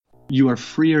You are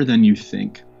freer than you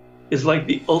think. Is like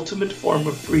the ultimate form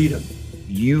of freedom.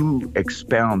 You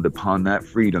expound upon that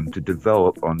freedom to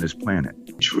develop on this planet.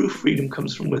 True freedom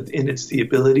comes from within. It's the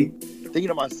ability. Thinking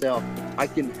to myself, I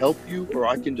can help you or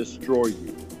I can destroy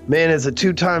you. Man, as a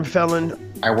two-time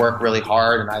felon, I work really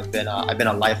hard, and I've been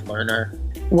a life learner.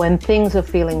 When things are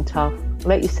feeling tough,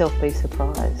 let yourself be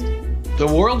surprised. The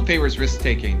world favors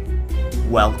risk-taking.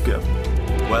 Welcome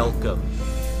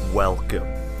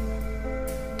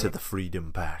to the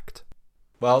Freedom Pact.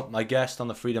 Well, my guest on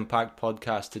the Freedom Pact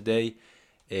podcast today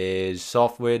is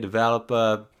software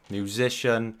developer,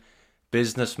 musician,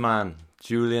 businessman,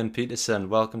 Julian Peterson.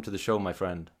 Welcome to the show, my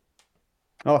friend.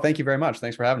 Oh, thank you very much.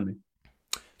 Thanks for having me.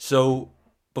 So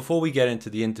before we get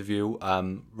into the interview,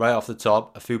 right off the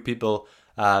top, a few people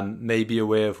may be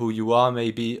aware of who you are,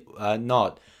 maybe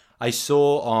not. I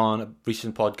saw on a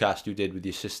recent podcast you did with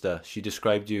your sister, she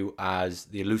described you as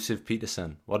the elusive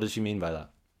Peterson. What does she mean by that?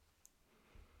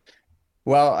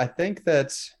 Well, I think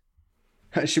that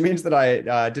she means that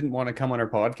I didn't want to come on her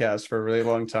podcast for a really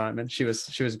long time, and she was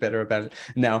bitter about it.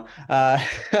 No, I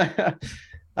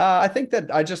think that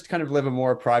I just kind of live a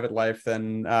more private life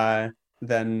than the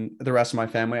rest of my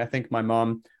family. I think my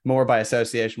mom, more by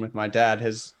association with my dad,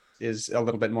 is a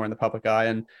little bit more in the public eye,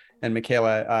 and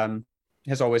Michaela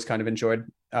has always kind of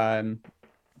enjoyed.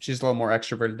 She's a little more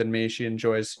extroverted than me. She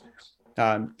enjoys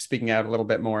speaking out a little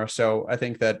bit more. So I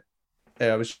think that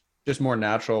it was just more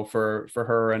natural for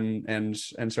her and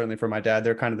certainly for my dad.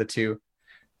 They're kind of the two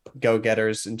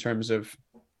go-getters in terms of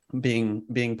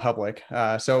being public.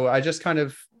 So I just kind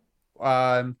of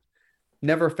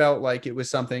never felt like it was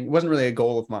something. It wasn't really a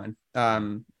goal of mine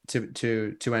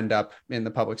to end up in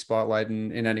the public spotlight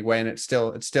in any way, and it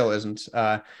still isn't.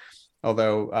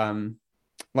 Although,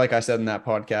 like I said in that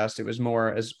podcast, it was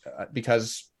more as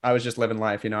because I was just living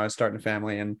life. I was starting a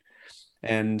family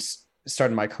and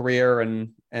starting my career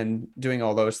and doing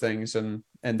all those things, and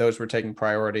those were taking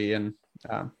priority. And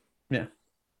yeah.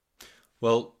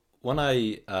 Well, when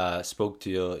I spoke to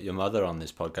your mother on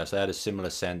this podcast, I had a similar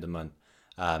sentiment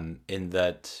in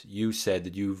that you said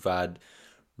that you've had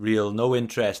no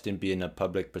interest in being a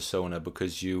public persona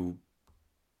because you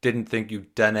didn't think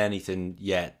you'd done anything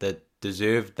yet that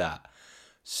deserved that.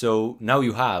 So now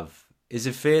you have. Is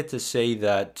it fair to say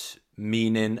that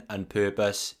meaning and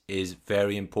purpose is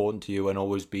very important to you and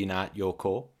always been at your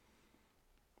core?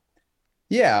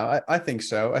 Yeah, I think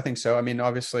so. I mean,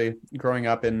 obviously, growing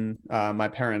up in my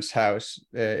parents' house,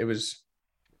 it was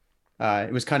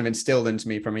kind of instilled into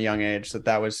me from a young age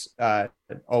that was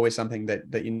always something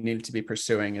that you needed to be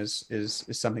pursuing is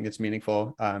something that's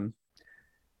meaningful,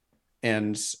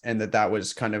 and that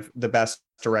was kind of the best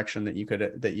direction that you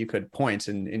could point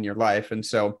in your life. And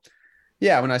so,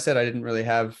 yeah, when I said I didn't really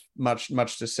have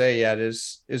much to say yet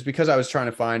is because I was trying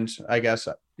to find, I guess,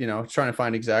 trying to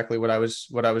find exactly what I was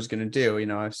going to do.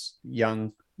 I was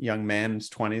young man in his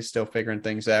 20s, still figuring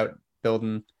things out,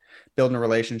 building a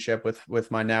relationship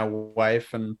with my now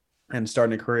wife and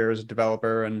starting a career as a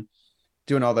developer and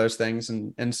doing all those things.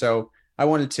 And so I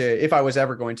wanted to, if I was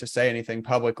ever going to say anything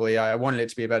publicly, I wanted it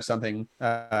to be about something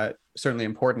certainly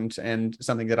important and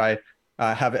something that I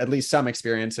have at least some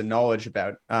experience and knowledge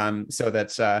about, so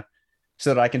that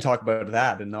I can talk about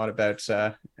that and not about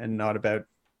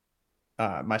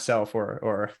myself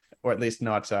or at least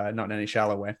not in any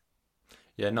shallow way.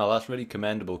 Yeah, no, that's really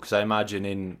commendable, because I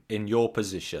imagine in your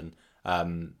position,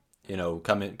 coming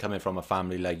from a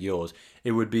family like yours,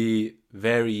 it would be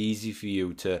very easy for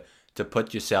you to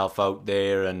put yourself out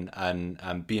there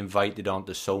and be invited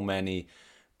onto so many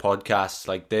podcasts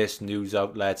like this, news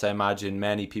outlets. I imagine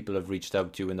many people have reached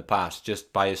out to you in the past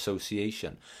just by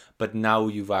association, but now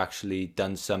you've actually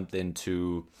done something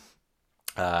to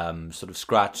sort of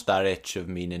scratch that itch of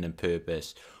meaning and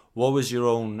purpose. What was your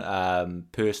own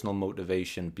personal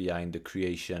motivation behind the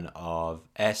creation of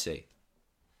Essay?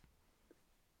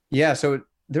 Yeah, so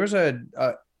there's a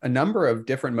number of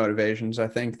different motivations, I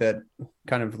think, that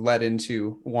kind of led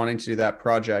into wanting to do that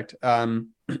project. I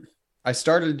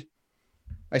started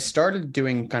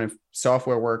doing kind of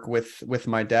software work with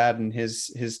my dad and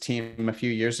his team a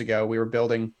few years ago. We were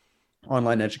building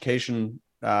online education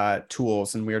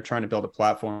tools, and we were trying to build a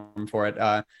platform for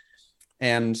it.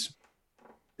 And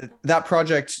that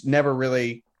project never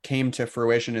really came to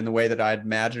fruition in the way that I'd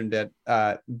imagined it.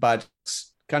 But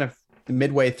kind of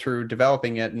midway through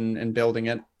developing it and building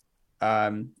it,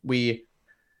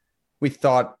 we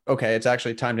thought, okay, it's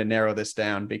actually time to narrow this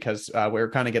down, because we were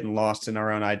kind of getting lost in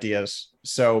our own ideas.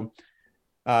 So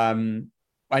I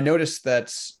noticed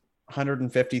that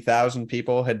 150,000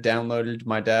 people had downloaded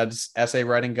my dad's essay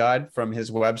writing guide from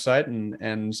his website,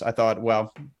 and I thought,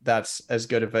 well, that's as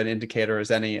good of an indicator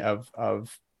as any of kind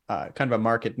of a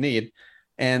market need.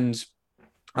 And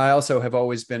I also have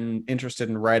always been interested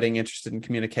in writing, interested in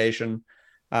communication,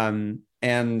 and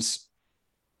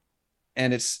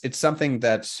it's something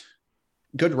that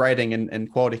good writing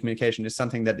and quality communication is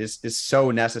something that is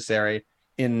so necessary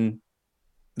in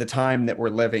the time that we're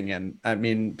living in. I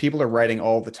mean, people are writing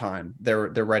all the time. They're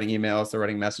writing emails, they're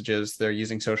writing messages, they're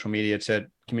using social media to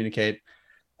communicate,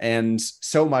 and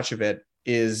so much of it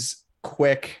is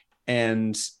quick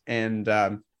and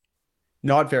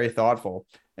not very thoughtful.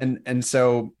 And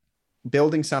so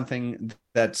building something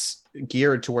that's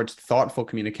geared towards thoughtful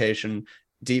communication,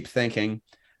 deep thinking,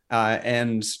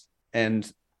 and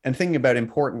thinking about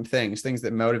important things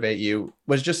that motivate you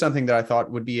was just something that I thought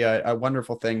would be a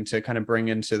wonderful thing to kind of bring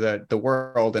into the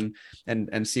world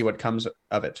and see what comes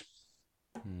of it.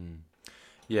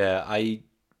 Yeah,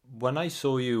 when I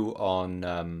saw you on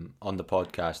the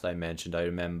podcast I mentioned, I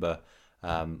remember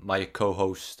my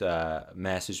co-host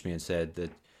messaged me and said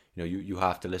that you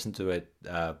have to listen to it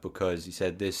because he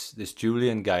said this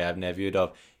Julian guy I've never heard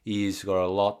of, he's got a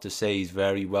lot to say, he's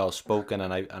very well spoken,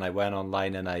 and I went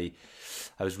online and I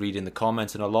was reading the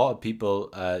comments, and a lot of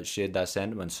people shared that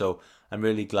sentiment. So I'm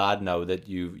really glad now that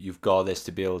you've got this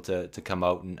to be able to come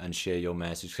out and share your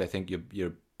message, because I think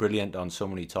you're brilliant on so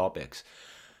many topics.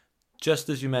 Just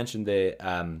as you mentioned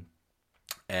the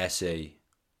essay,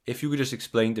 if you could just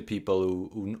explain to people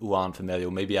who aren't familiar,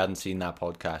 or maybe hadn't seen that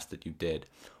podcast that you did,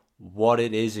 what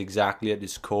it is exactly at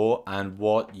its core and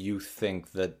what you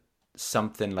think that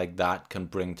something like that can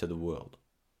bring to the world.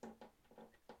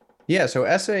 Yeah, so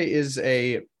Essay is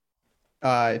it's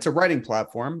a writing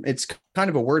platform. It's kind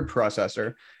of a word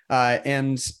processor,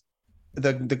 and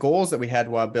the goals that we had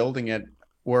while building it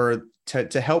were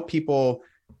to help people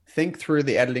think through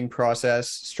the editing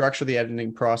process, structure the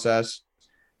editing process,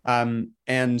 and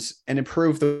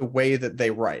improve the way that they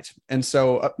write. And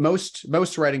so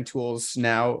most writing tools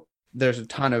now, there's a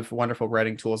ton of wonderful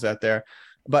writing tools out there,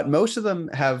 but most of them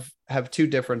have two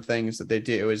different things that they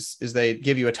do is they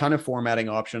give you a ton of formatting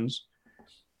options,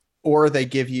 or they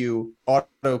give you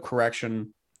auto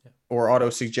correction or auto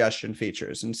suggestion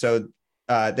features. And so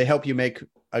they help you make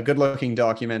a good looking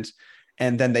document,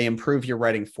 and then they improve your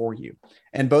writing for you.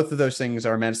 And both of those things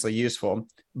are immensely useful,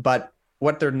 but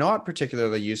what they're not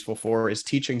particularly useful for is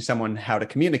teaching someone how to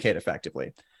communicate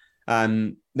effectively.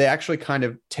 They actually kind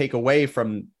of take away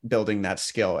from building that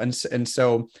skill. And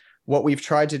so what we've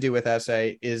tried to do with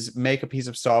Essay is make a piece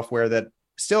of software that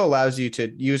still allows you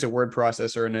to use a word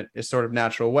processor in a sort of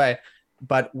natural way,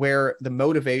 but where the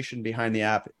motivation behind the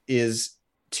app is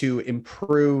to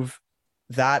improve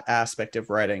that aspect of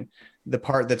writing, the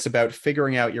part that's about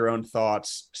figuring out your own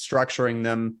thoughts, structuring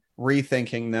them,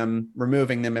 rethinking them,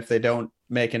 removing them if they don't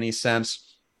make any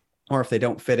sense, or if they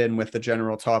don't fit in with the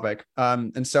general topic.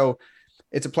 And so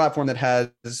it's a platform that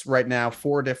has right now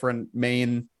 4 different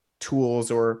main tools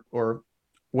or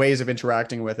ways of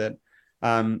interacting with it.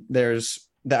 There's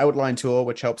the outline tool,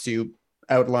 which helps you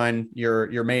outline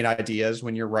your main ideas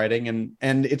when you're writing.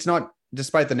 And it's not,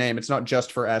 despite the name, it's not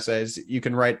just for essays. You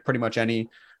can write pretty much any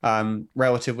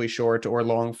relatively short or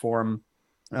long form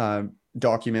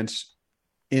documents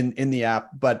in the app.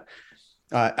 But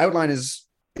outline is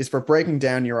for breaking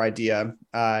down your idea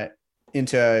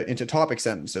into topic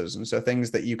sentences, and so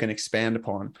things that you can expand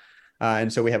upon.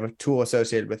 And so we have a tool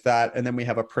associated with that, and then we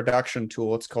have a production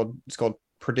tool. It's called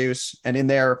Produce, and in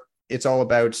there it's all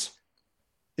about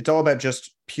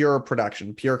just pure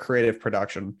production, pure creative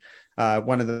production.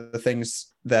 One of the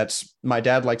things that my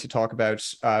dad liked to talk about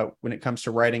when it comes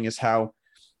to writing is how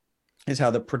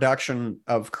the production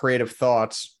of creative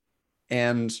thoughts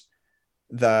and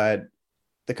the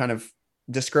kind of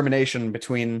discrimination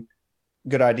between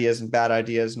good ideas and bad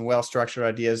ideas and well-structured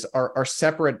ideas are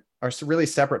really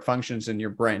separate functions in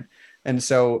your brain. And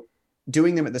so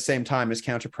doing them at the same time is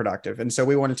counterproductive. And so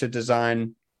we wanted to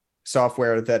design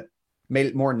software that made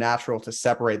it more natural to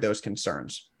separate those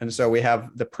concerns. And so we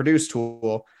have the Produce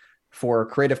tool for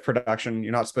creative production.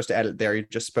 You're not supposed to edit there. You're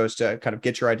just supposed to kind of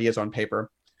get your ideas on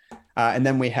paper. And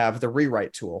then we have the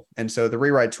Rewrite tool. And so the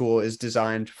Rewrite tool is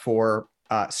designed for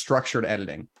structured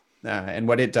editing. And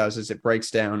what it does is it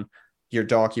breaks down your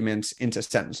documents into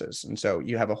sentences. And so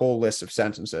you have a whole list of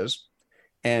sentences,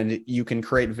 and you can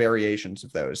create variations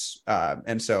of those.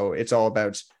 And so it's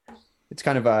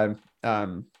kind of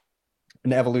an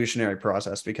evolutionary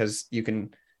process, because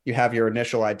you have your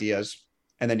initial ideas,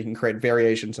 and then you can create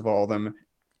variations of all of them,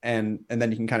 and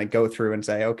then you can kind of go through and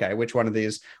say, okay, which one of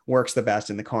these works the best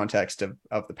in the context of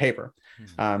the paper.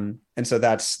 And so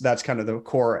that's kind of the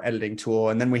core editing tool.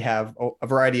 And then we have a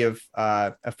variety of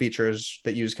features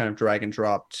that use kind of drag and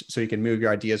drop, so you can move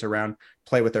your ideas around,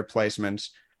 play with their placement,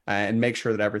 and make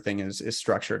sure that everything is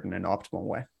structured in an optimal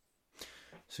way.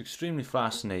 It's extremely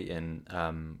fascinating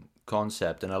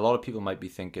concept, and a lot of people might be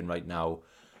thinking right now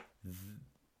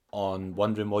on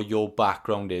wondering what your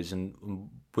background is and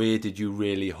where did you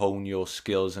really hone your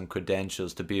skills and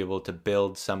credentials to be able to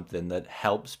build something that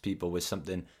helps people with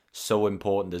something so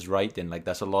important as writing. Like,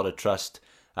 that's a lot of trust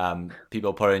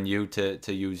people put in you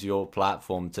to use your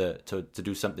platform to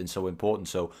do something so important.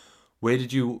 So where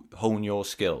did you hone your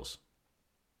skills?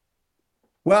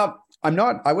 Well,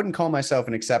 I wouldn't call myself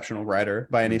an exceptional writer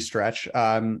by any stretch.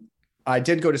 I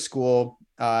did go to school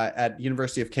at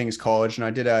University of King's College, and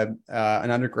I did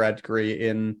an undergrad degree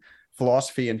in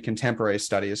philosophy and contemporary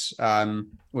studies,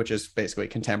 which is basically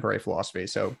contemporary philosophy.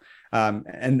 So,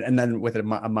 and then with a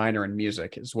minor in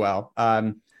music as well.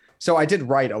 So I did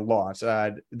write a lot.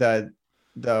 The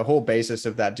whole basis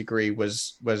of that degree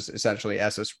was essentially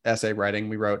essay writing.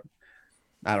 We wrote,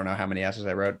 I don't know how many essays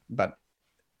I wrote, but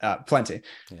plenty.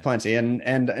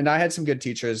 And I had some good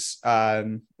teachers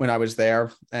when I was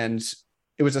there, and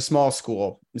it was a small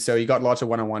school, so you got lots of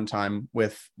one-on-one time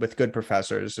with good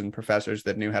professors and professors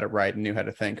that knew how to write and knew how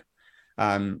to think.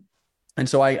 And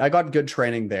so I got good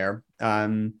training there.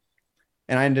 And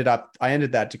I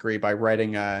ended that degree by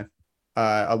writing a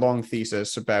long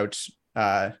thesis about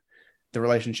the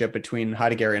relationship between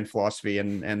Heideggerian philosophy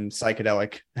and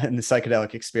psychedelic and the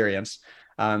psychedelic experience.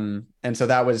 And so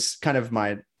that was kind of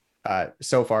my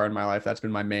so far in my life, that's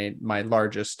been my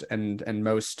largest and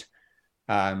most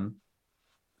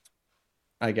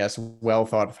I guess well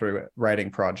thought through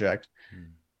writing project.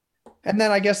 And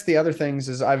then I guess the other things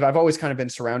is I've always kind of been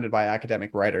surrounded by academic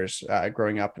writers.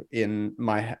 Growing up in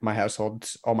my household,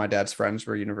 all my dad's friends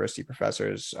were university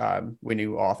professors. We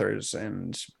knew authors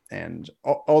and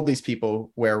all these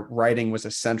people where writing was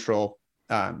a central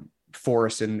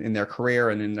force in their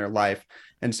career and in their life.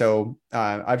 And so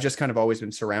I've just kind of always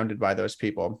been surrounded by those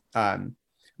people.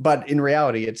 But in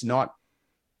reality, it's not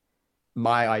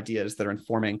my ideas that are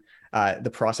informing the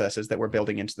processes that we're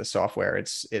building into the software. It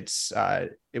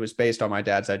was based on my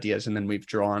dad's ideas, and then we've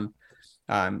drawn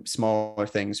smaller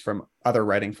things from other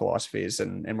writing philosophies,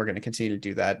 and we're going to continue to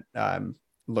do that.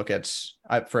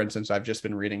 For instance, I've just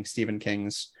been reading Stephen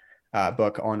King's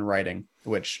book on writing,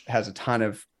 which has a ton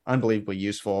of unbelievably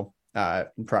useful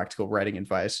and practical writing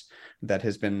advice that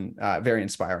has been very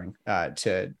inspiring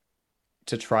to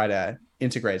try to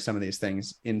integrate some of these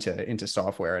things into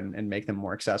software and make them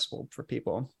more accessible for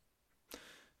people.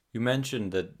 You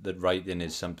mentioned that writing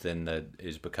is something that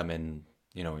is becoming,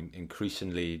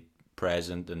 increasingly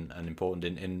present and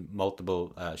important in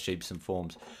multiple shapes and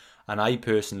forms. And I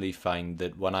personally find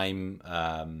that when I'm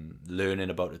learning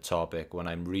about a topic, when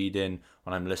I'm reading,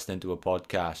 when I'm listening to a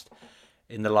podcast,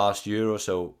 in the last year or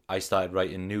so, I started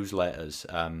writing newsletters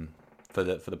for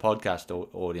the podcast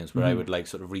audience, where I would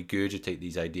sort of regurgitate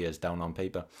these ideas down on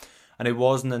paper. And it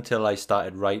wasn't until I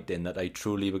started writing that I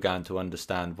truly began to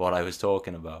understand what I was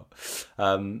talking about.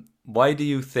 Why do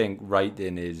you think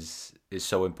writing is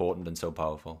so important and so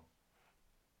powerful?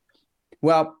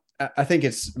 Well, I think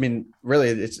it's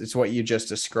what you just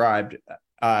described.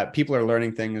 People are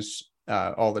learning things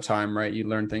all the time, right? You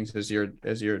learn things as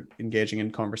you're engaging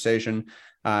in conversation.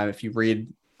 If you read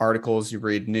articles, you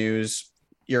read news,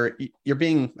 you're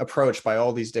being approached by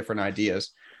all these different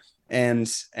ideas.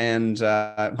 And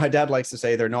my dad likes to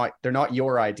say they're not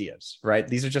your ideas, right?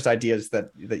 These are just ideas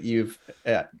that you've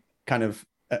kind of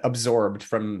absorbed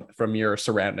from your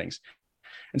surroundings.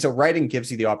 And so writing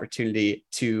gives you the opportunity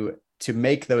to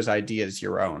make those ideas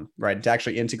your own, right? To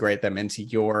actually integrate them into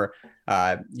your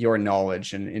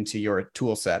knowledge and into your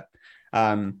tool set.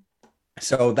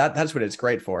 So that's what it's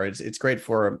great for. It's great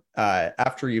for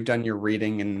after you've done your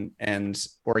reading and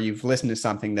or you've listened to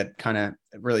something that kind of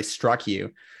really struck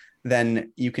you,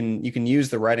 then you can use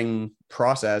the writing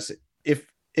process if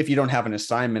you don't have an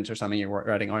assignment or something you're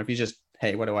writing on. If you just,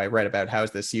 hey, what do I write about? How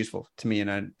is this useful to me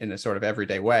in a sort of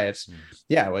everyday way? It's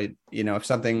if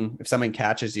something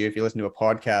catches you, if you listen to a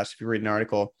podcast, if you read an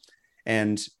article,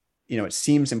 and it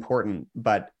seems important,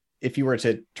 but if you were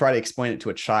to try to explain it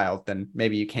to a child, then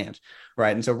maybe you can't,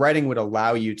 right? And so writing would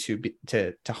allow you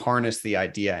to harness the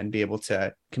idea and be able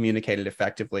to communicate it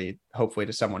effectively, hopefully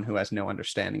to someone who has no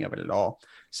understanding of it at all.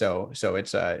 So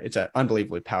it's an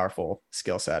unbelievably powerful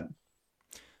skill set.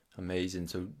 Amazing.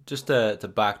 So just to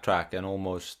backtrack and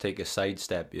almost take a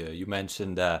sidestep here, you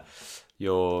mentioned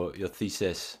your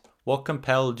thesis What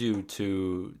compelled you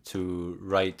to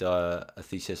write a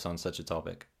thesis on such a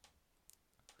topic?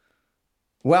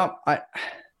 Well,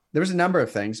 there was a number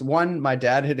of things. One, my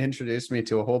dad had introduced me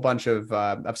to a whole bunch of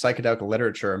psychedelic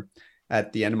literature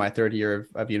at the end of my third year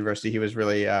of university. He was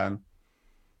really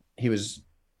he was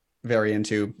very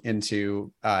into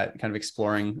kind of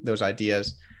exploring those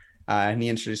ideas, and he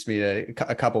introduced me to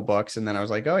a couple books. And then I was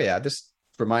like, oh yeah, this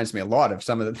reminds me a lot of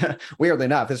some of the weirdly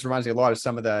enough, this reminds me a lot of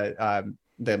some of the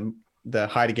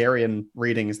Heideggerian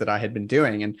readings that I had been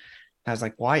doing. And I was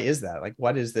like, why is that? Like,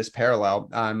 what is this parallel?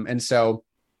 And so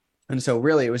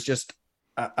really it was just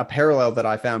a parallel that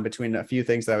I found between a few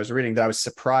things that I was reading that I was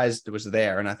surprised was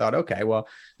there. And I thought, okay, well,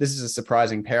 this is a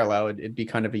surprising parallel. It'd be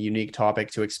kind of a unique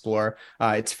topic to explore.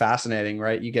 It's fascinating,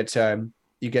 right? You get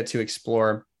to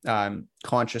explore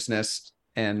consciousness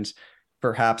and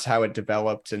perhaps how it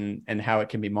developed and how it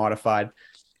can be modified.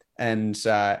 And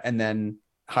then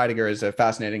Heidegger is a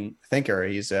fascinating thinker.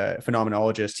 He's a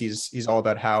phenomenologist. He's all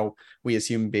about how we as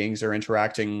human beings are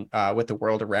interacting with the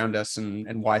world around us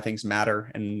and why things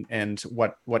matter and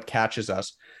what catches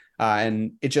us.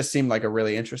 And it just seemed like a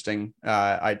really interesting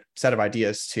set of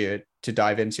ideas to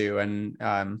dive into. And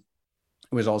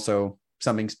it was also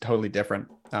something totally different.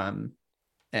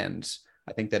 And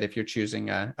I think that if you're choosing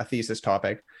a thesis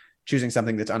topic, choosing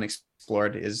something that's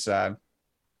unexplored is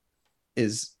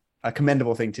a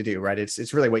commendable thing to do, right?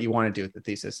 It's really what you want to do with the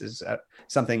thesis is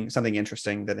something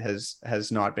interesting that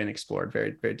has not been explored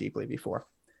very, very deeply before.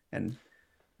 And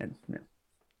yeah.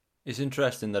 It's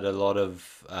interesting that a lot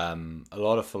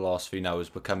of philosophy now is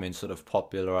becoming sort of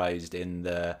popularized in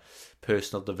the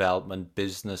personal development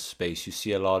business space. You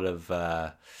see a lot of,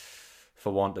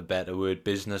 for want of a better word,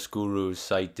 business gurus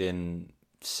citing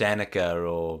Seneca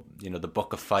or, the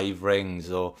Book of Five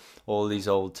Rings or all these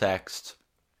old texts.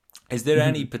 Is there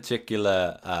any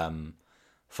particular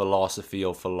philosophy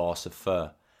or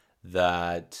philosopher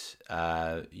that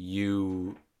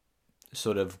you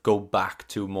sort of go back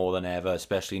to more than ever,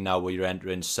 especially now where you're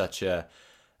entering such a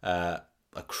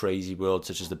crazy world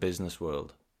such as the business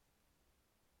world?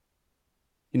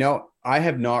 I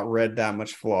have not read that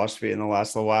much philosophy in the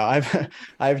last little while.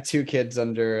 I have two kids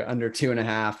under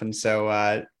 2.5, and so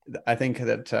I think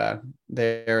that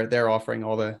they're offering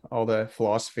all the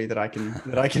philosophy that I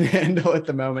can handle at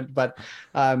the moment. But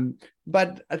I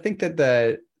think that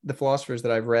the philosophers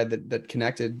that I've read that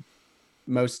connected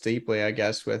most deeply, I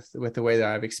guess, with the way that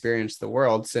I've experienced the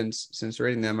world since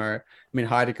reading them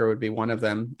Heidegger would be one of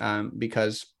them,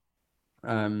 because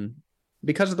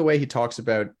of the way he talks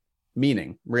about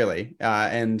meaning, really.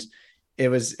 And it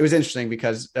was interesting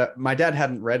because my dad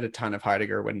hadn't read a ton of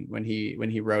Heidegger when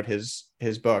he wrote his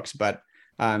books, but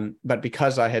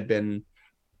because I had been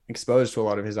exposed to a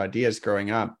lot of his ideas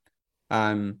growing up,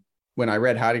 when I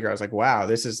read Heidegger, I was like, wow,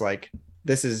 there's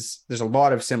a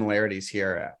lot of similarities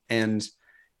here. And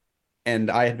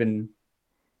I had been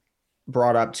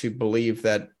brought up to believe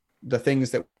that the things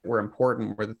that were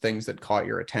important were the things that caught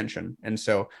your attention. And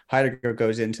so Heidegger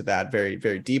goes into that very,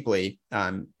 very deeply,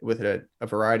 with a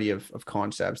variety of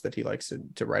concepts that he likes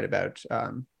to write about.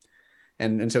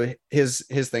 And so his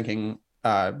thinking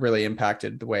really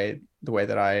impacted the way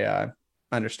that I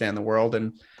understand the world.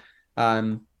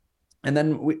 And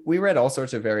then we read all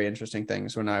sorts of very interesting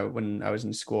things when I was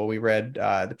in school. We read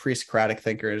the pre-Socratic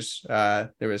thinkers.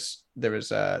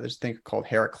 There's a thinker called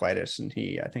Heraclitus, and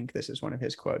I think this is one of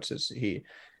his quotes. Is he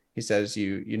says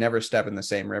you never step in the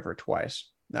same river twice,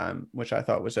 which I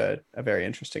thought was a very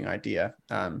interesting idea.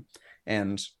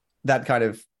 And that kind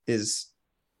of is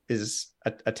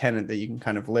a tenet that you can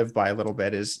kind of live by a little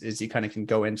bit. Is you kind of can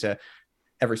go into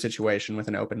every situation with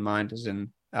an open mind, as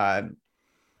in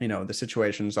the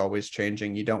situation is always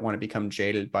changing. You don't want to become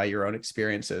jaded by your own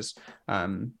experiences.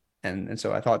 And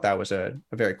so I thought that was a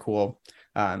very cool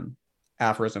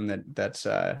aphorism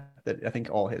that I think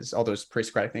all those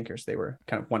pre-Socratic thinkers, they were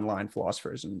kind of one-line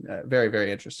philosophers, and very,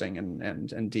 very interesting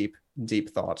and deep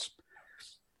thoughts.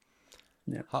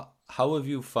 Yeah. How have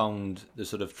you found the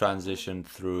sort of transition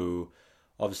through,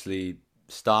 obviously,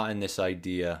 starting this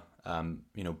idea,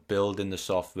 building the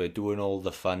software, doing all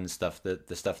the fun stuff,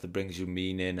 the stuff that brings you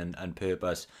meaning and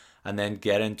purpose, and then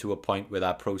getting to a point where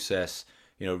that process,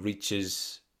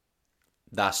 reaches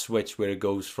that switch where it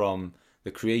goes from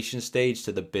the creation stage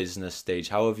to the business stage?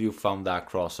 How have you found that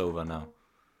crossover now?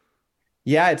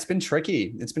 Yeah, it's been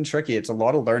tricky. It's a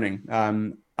lot of learning.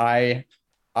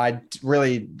 I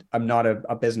really am not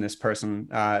a business person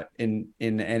in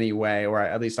any way, or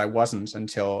at least I wasn't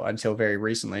until very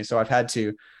recently. So I've had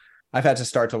to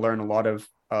start to learn a lot of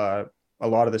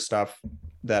the stuff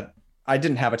that I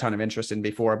didn't have a ton of interest in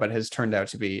before, but has turned out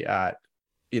to be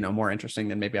more interesting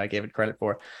than maybe I gave it credit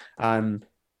for.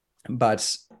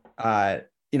 But I've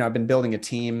been building a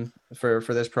team for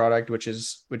this product, which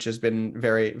has been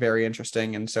very, very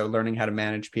interesting. And so learning how to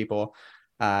manage people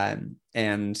and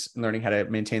learning how to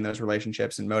maintain those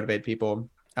relationships and motivate people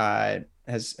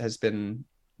has been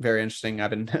very interesting. I've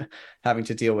been having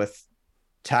to deal with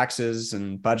taxes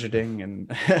and budgeting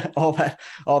and all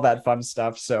that fun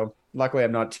stuff. So luckily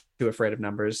I'm not too afraid of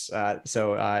numbers.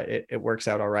 So it works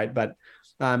out all right. But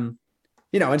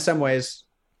in some ways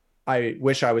I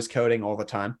wish I was coding all the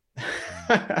time.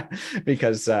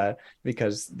 because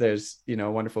there's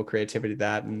wonderful creativity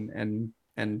that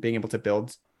and being able to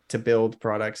build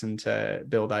products and to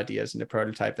build ideas and to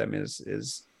prototype them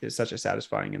is such a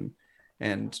satisfying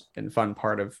and fun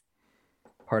part of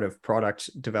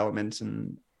product development.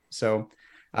 And so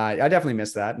I definitely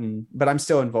miss that, but I'm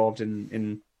still involved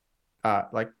in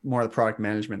like more of the product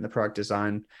management, the product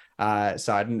design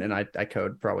side, and I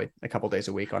code probably a couple days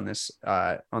a week on this,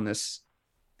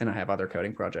 and I have other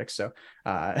coding projects. So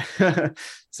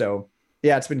so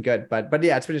yeah, it's been good, but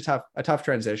yeah, it's been a tough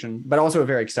transition, but also a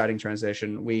very exciting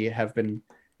transition. We have been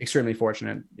extremely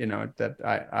fortunate, that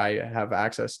I have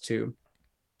access to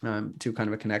kind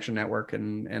of a connection network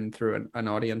and through an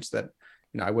audience that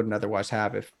I wouldn't otherwise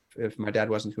have if my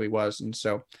dad wasn't who he was. And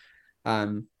so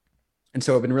I've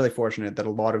been really fortunate that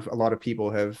a lot of people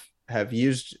have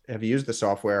used the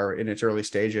software in its early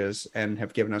stages and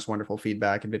have given us wonderful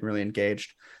feedback and been really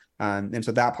engaged. And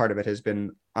so that part of it has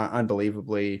been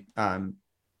unbelievably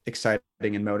exciting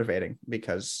and motivating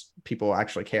because people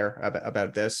actually care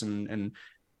about this, and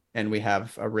we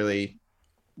have a really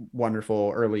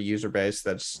wonderful early user base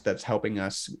that's helping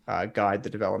us guide the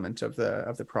development of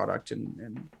the product,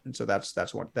 and so that's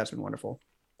been wonderful.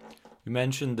 You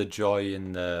mentioned the joy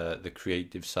in the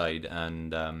creative side,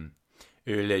 and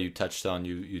earlier you touched on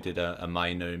you did a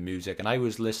minor in music, and I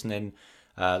was listening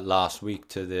last week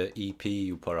to the EP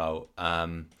you put out.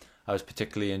 I was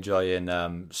particularly enjoying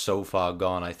So Far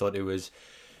Gone. I thought it was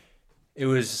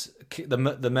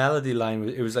the melody line,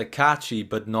 it was like catchy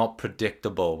but not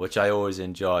predictable, which I always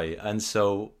enjoy. And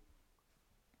so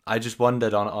I just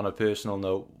wondered on a personal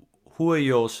note, who are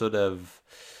your sort of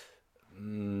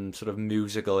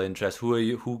musical interests?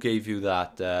 Who gave you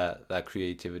that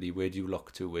creativity? Where do you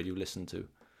look to? Where do you listen to?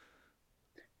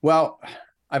 Well,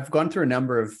 I've gone through a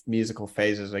number of musical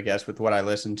phases, I guess, with what I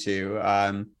listen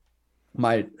to.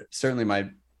 My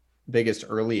biggest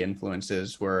early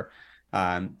influences were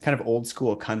kind of old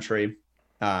school country,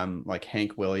 like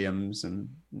Hank Williams and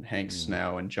Hank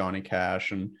Snow and Johnny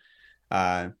Cash and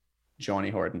Johnny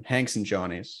Horton, Hanks and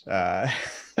Johnnies,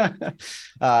 and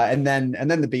then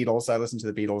the Beatles. I listened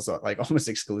to the Beatles like almost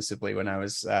exclusively when I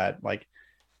was like,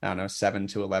 I don't know, 7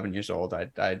 to 11 years old.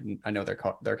 I know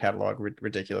their catalog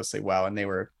ridiculously well, and they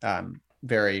were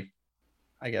very,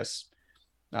 I guess,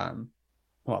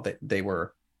 they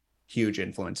were huge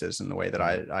influences in the way that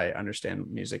I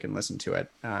understand music and listen to it.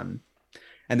 And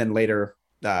then later,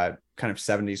 kind of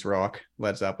 70s rock,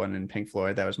 Led Zeppelin and Pink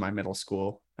Floyd. That was my middle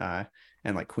school,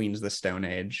 and like Queen's The Stone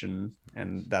Age and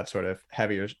that sort of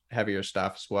heavier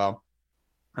stuff as well.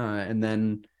 And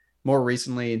then more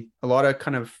recently, a lot of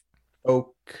kind of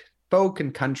folk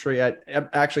and country. I'm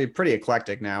actually pretty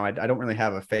eclectic now. I don't really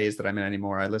have a phase that I'm in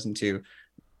anymore. I listen to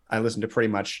pretty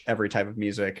much every type of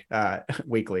music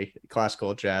weekly.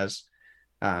 Classical, jazz,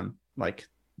 like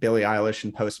Billie Eilish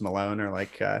and Post Malone are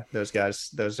like those guys.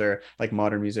 Those are like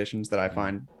modern musicians that I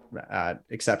find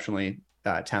exceptionally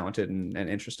talented and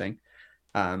interesting.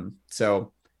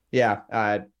 So yeah,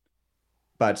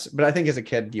 but I think as a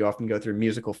kid, you often go through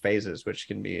musical phases, which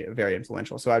can be very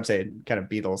influential. So I would say kind of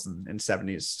Beatles and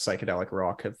 70s psychedelic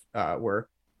rock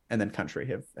and then country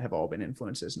have all been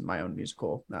influences in my own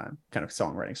musical kind of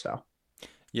songwriting style.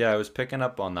 Yeah, I was picking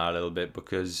up on that a little bit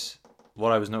because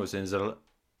what I was noticing is that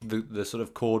the sort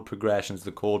of chord progressions,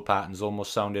 the chord patterns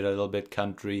almost sounded a little bit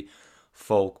country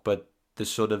folk, but the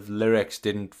sort of lyrics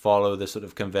didn't follow the sort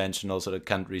of conventional sort of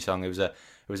country song. It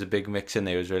was a big mix in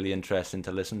there. It was really interesting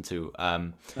to listen to.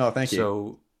 Thank you.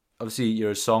 So obviously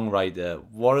you're a songwriter.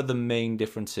 What are the main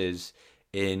differences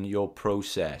in your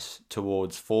process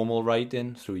towards formal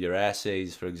writing through your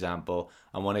essays, for example,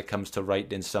 and when it comes to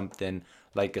writing something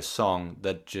like a song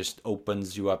that just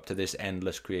opens you up to this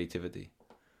endless creativity?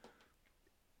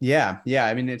 Yeah.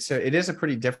 I mean, it is a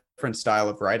pretty different style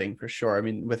of writing for sure. I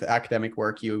mean, with academic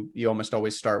work, you almost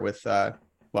always start with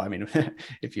well, I mean,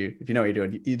 if you know what you're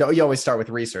doing, you always start with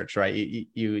research, right?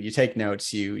 You take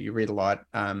notes, you read a lot,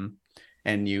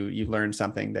 and you learn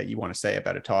something that you want to say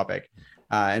about a topic,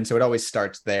 and so it always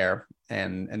starts there,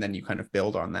 and then you kind of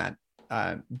build on that.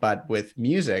 But with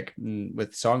music,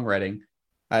 with songwriting,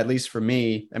 at least for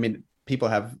me, I mean, people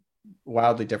have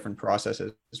wildly different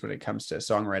processes when it comes to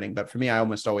songwriting, but for me, I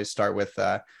almost always start with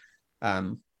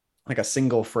like a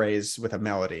single phrase with a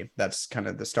melody. That's kind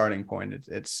of the starting point. And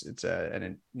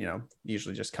it, you know,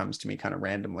 usually just comes to me kind of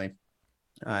randomly.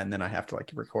 And then I have to like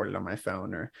record it on my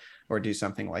phone or do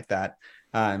something like that.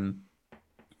 And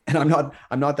I'm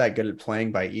not that good at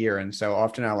playing by ear. And so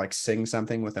often I'll like sing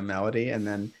something with a melody, and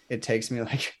then it takes me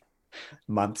like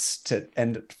months to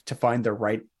find the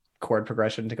right chord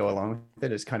progression to go along with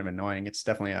it. Is kind of annoying. It's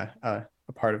definitely a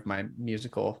part of my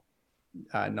musical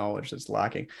knowledge that's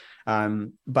lacking.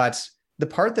 But the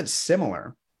part that's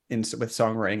similar with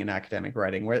songwriting and academic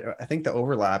writing, where I think the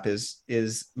overlap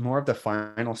is more of the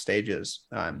final stages.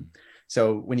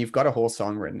 So when you've got a whole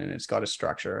song written and it's got a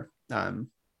structure,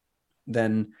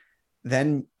 then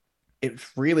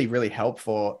it's really, really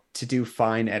helpful to do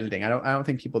fine editing. I don't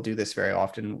think people do this very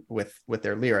often with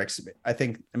their lyrics.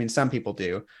 I mean, some people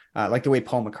do, like the way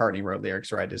Paul McCartney wrote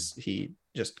lyrics, right? Is he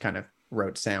just kind of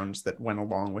wrote sounds that went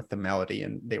along with the melody,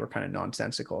 and they were kind of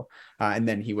nonsensical. And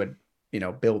then he would, you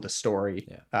know, build a story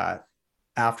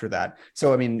after that.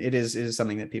 So, I mean, it is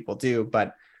something that people do,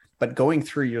 but going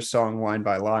through your song line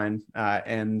by line,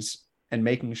 and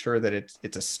making sure that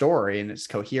it's a story and it's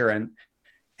coherent,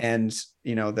 and,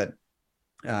 you know, that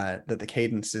the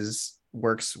cadence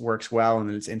works well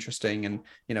and it's interesting, and,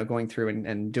 you know, going through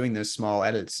and doing those small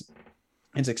edits,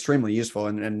 it's extremely useful.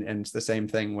 And it's the same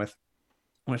thing with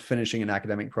finishing an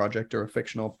academic project or a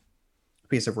fictional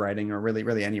piece of writing, or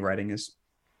really any writing. Is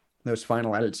those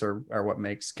final edits are what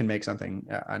can make something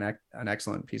an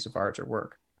excellent piece of art or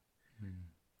work.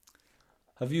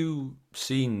 Have you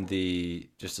seen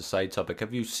just a side topic,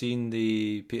 have you seen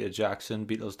the Peter Jackson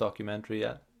Beatles documentary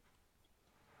yet?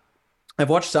 I've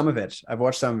watched some of it.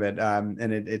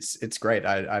 And it's great.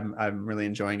 I'm really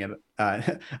enjoying it.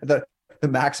 The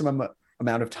maximum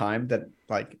amount of time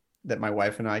that my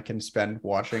wife and I can spend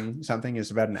watching something is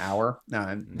about an hour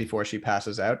before she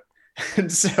passes out.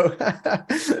 And so,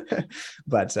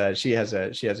 but she has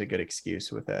a good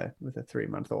excuse with a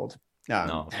 3-month-old.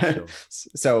 No, sure.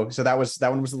 So that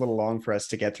one was a little long for us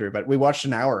to get through, but we watched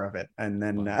an hour of it, and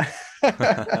then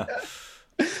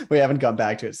we haven't gone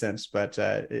back to it since. But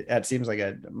it seems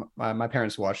like my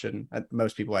parents watched it, and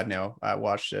most people I know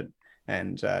watched it,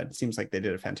 and it seems like they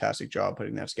did a fantastic job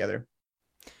putting that together.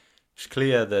 It's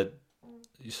clear that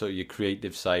your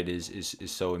creative side is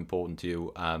so important to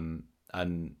you,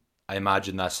 and I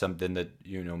imagine that's something that,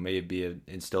 you know, may be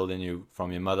instilled in you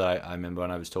from your mother. I remember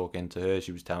when I was talking to her,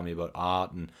 she was telling me about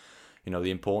art and, you know,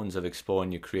 the importance of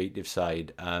exploring your creative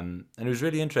side. And it was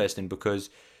really interesting because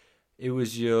it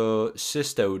was your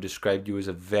sister who described you as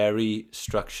a very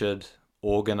structured,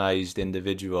 organized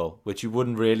individual, which you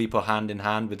wouldn't really put hand in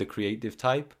hand with the creative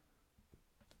type.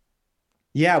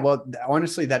 Yeah, well,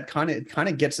 honestly, that kind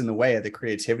of gets in the way of the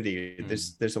creativity.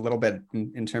 There's a little bit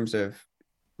in terms of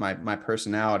my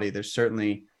personality. There's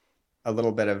certainly a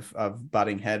little bit of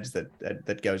butting heads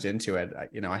that goes into it.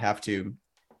 You know, I have to,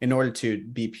 in order to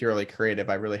be purely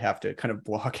creative, I really have to kind of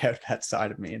block out that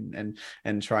side of me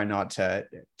and try not to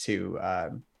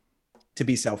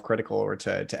be self-critical or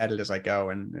to edit as I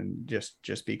go and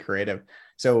just be creative.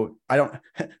 So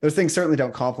those things certainly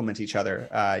don't complement each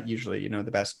other. Usually, you know,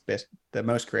 the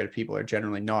most creative people are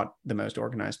generally not the most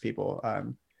organized people.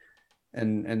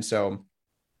 And so,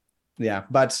 yeah,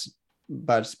 but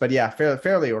yeah,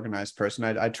 fairly organized person.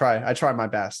 I try my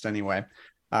best anyway.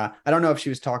 I don't know if she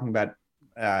was talking about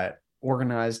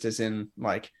organized as in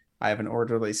like I have an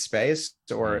orderly space,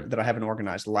 or that I have an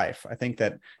organized life. I think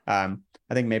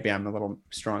maybe I'm a little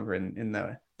stronger in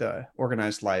the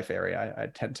organized life area. I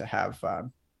tend to have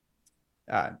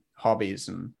hobbies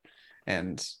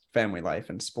and family life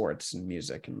and sports and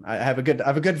music, and I have a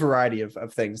good variety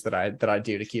of things that I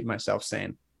do to keep myself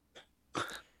sane.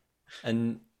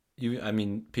 And I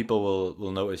mean, people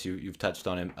will notice you've touched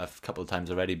on him a couple of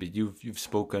times already, but you've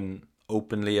spoken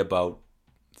openly about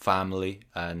family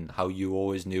and how you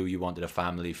always knew you wanted a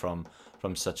family from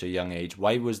such a young age.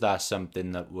 Why was that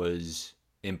something that was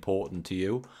important to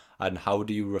you, and how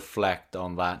do you reflect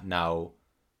on that now,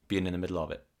 being in the middle of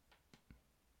it?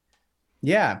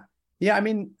 Yeah. I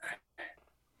mean,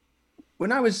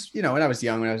 when I was young, when I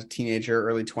was a teenager,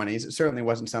 early 20s, it certainly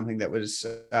wasn't something that was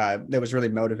really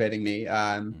motivating me.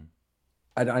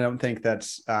 I don't think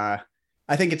that's, I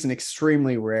think it's an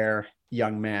extremely rare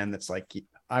young man that's like,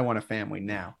 I want a family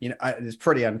now. You know, it's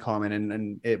pretty uncommon,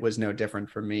 and it was no different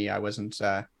for me. I wasn't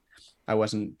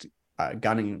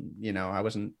gunning, you know, I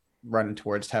wasn't running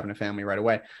towards having a family right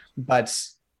away. But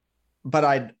but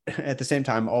I, at the same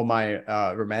time, all my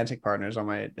romantic partners, all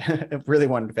my really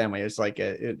wanted family, it's like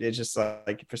it's just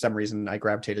like for some reason I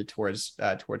gravitated towards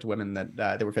women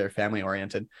that were very family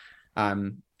oriented,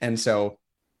 and so,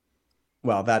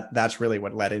 well, that's really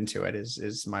what led into it.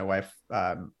 Is my wife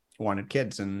wanted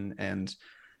kids, and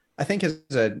I think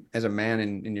as a man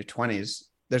in your 20s,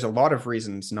 there's a lot of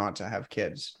reasons not to have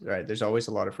kids, right? There's always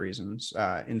a lot of reasons.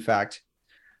 In fact,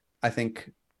 I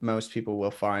think most people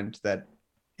will find that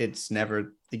it's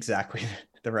never exactly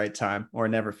the right time, or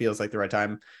never feels like the right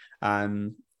time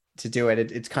to do it.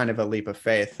 It's kind of a leap of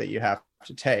faith that you have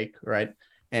to take, right?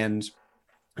 And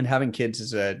having kids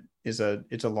is a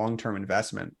long-term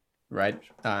investment, right?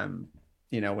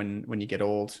 You know, when you get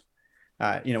old,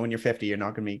 you know, when you're 50, you're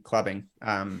not going to be clubbing.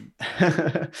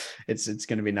 It's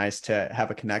going to be nice to have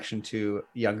a connection to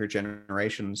younger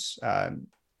generations,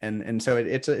 and so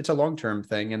it's a long-term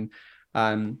thing, and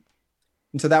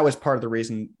so that was part of the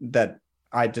reason that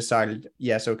I decided,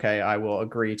 yes, okay, I will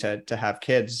agree to have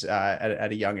kids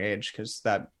at a young age, because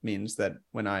that means that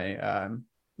when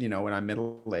when I'm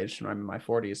middle-aged and I'm in my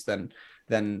 40s,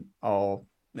 then I'll,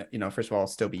 you know, first of all, I'll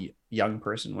still be a young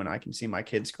person when I can see my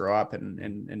kids grow up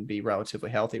and be relatively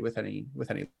healthy with any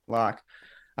luck.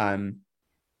 And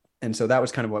so that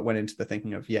was kind of what went into the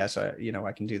thinking of, yes,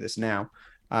 I can do this now.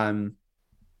 But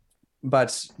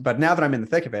now that I'm in the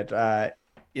thick of it,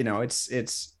 it's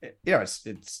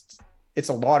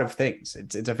a lot of things.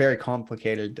 It's a very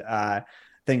complicated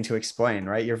thing to explain,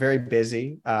 right? You're very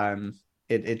busy.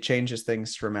 It changes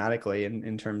things dramatically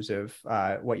in terms of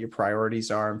what your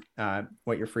priorities are,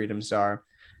 what your freedoms are,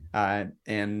 and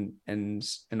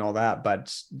all that.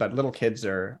 But little kids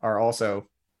are also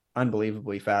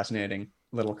unbelievably fascinating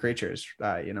little creatures.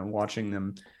 Watching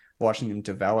them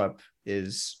develop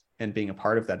and being a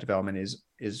part of that development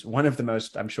is one of the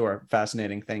most, I'm sure,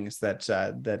 fascinating things that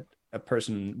a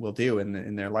person will do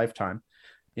in their lifetime.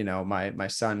 You know, my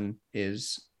son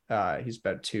is he's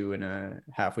about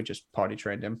 2.5. We just potty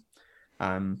trained him,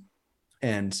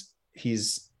 and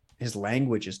his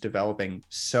language is developing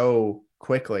so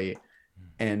quickly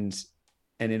and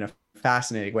in a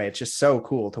fascinating way. It's just so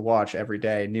cool to watch every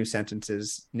day. New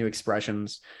sentences, new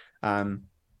expressions.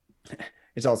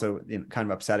 It's also kind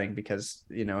of upsetting because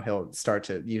he'll start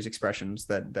to use expressions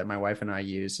that my wife and I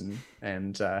use,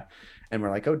 and we're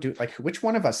like, oh, dude, like, which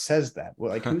one of us says that? Well,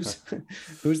 like,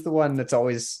 who's the one that's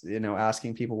always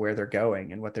asking people where they're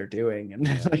going and what they're doing, and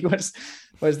like,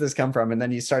 where does this come from? And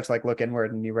then you start to like look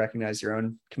inward and you recognize your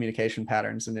own communication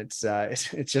patterns, and it's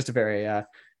just a very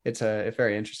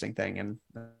very interesting thing,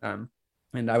 and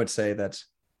I would say that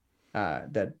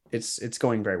it's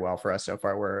going very well for us so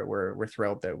far. We're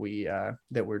thrilled that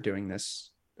we're doing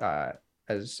this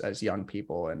as young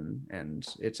people, and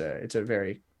it's a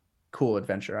very cool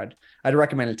adventure. I'd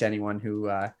recommend it to anyone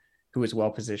who is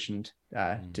well positioned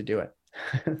to do it,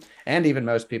 and even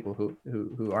most people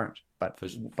who aren't but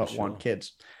want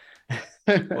kids.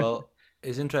 Well,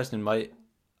 it's interesting. I'm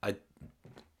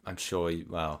sure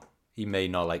he may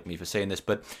not like me for saying this,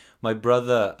 but my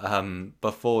brother,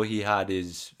 before he had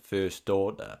his first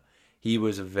daughter, he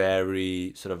was a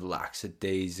very sort of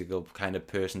lackadaisical kind of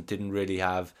person. Didn't really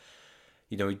have,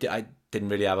 I didn't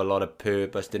really have a lot of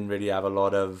purpose. Didn't really have a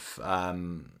lot of,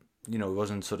 it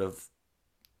wasn't sort of,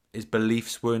 his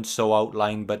beliefs weren't so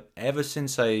outlined. But ever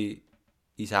since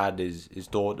he's had his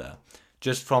daughter,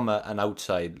 just from an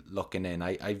outside looking in,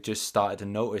 I've just started to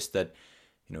notice that,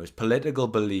 his political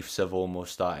beliefs have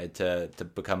almost started to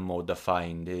become more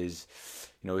defined. His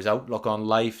outlook on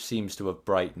life seems to have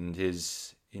brightened. He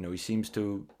seems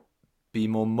to be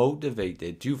more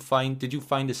motivated. Did you find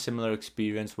a similar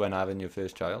experience when having your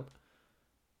first child?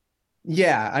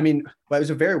 Yeah, I mean, well, it was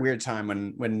a very weird time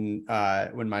when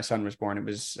my son was born. It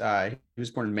was he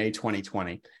was born in May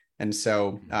 2020, and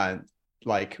so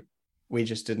we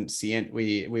just didn't see it.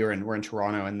 We're in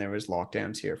Toronto, and there was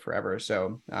lockdowns here forever.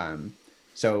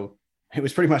 So it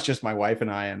was pretty much just my wife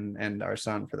and I and our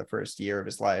son for the first year of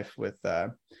his life, with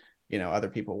other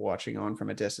people watching on from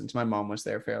a distance. My mom was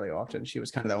there fairly often. She was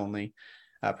kind of the only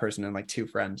person and like two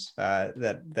friends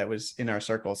that was in our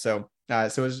circle. So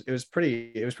it was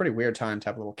pretty weird time to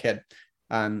have a little kid.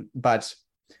 But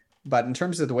in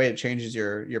terms of the way it changes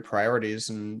your priorities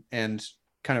and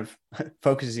kind of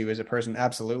focuses you as a person,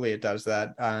 absolutely it does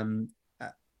that.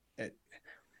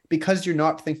 Because you're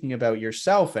not thinking about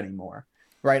yourself anymore.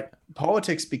 Right.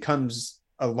 Politics becomes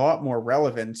a lot more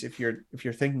relevant if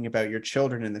you're thinking about your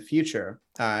children in the future,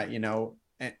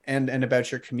 and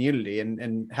about your community,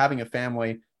 and having a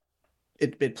family,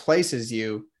 it places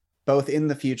you both in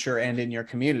the future and in your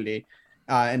community.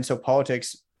 And so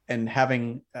politics and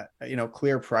having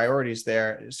clear priorities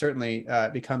there certainly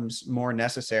becomes more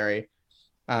necessary.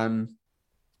 And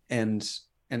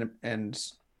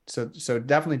so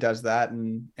definitely does that.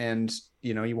 And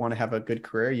you want to have a good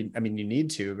career. You need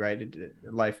to, right?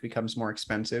 Life becomes more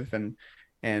expensive,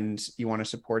 and you want to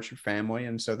support your family.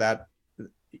 And so that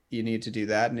you need to do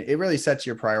that. And it really sets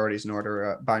your priorities in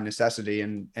order by necessity,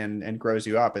 and grows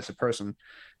you up as a person.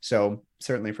 So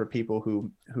certainly for people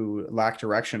who lack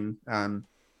direction, I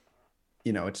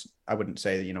wouldn't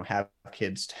say, have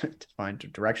kids to find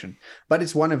direction, but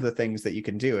it's one of the things that you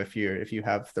can do if you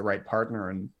have the right partner,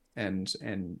 and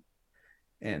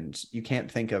you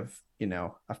can't think of,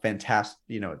 a fantastic,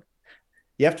 you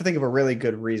have to think of a really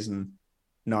good reason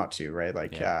not to, right?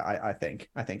 Like, yeah. I think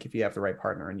if you have the right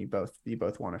partner and you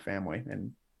both want a family,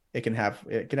 and it can have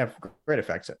great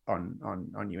effects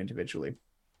on you individually.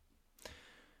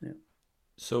 Yeah.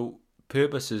 So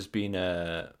purpose has been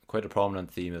quite a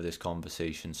prominent theme of this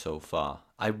conversation so far.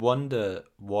 I wonder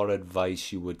what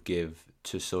advice you would give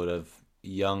to sort of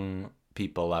young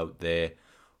people out there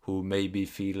who may be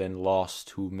feeling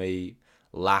lost, who may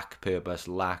lack purpose,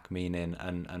 lack meaning,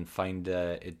 and find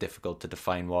it difficult to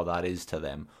define what that is to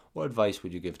them. What advice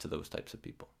would you give to those types of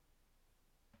people?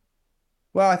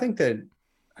 Well, I think that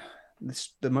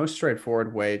the most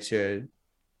straightforward way to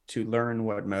learn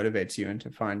what motivates you and to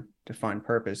find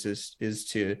purpose is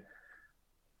to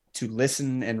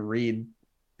listen and read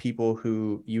people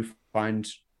who you find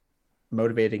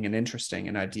motivating and interesting,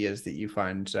 and ideas that you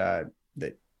find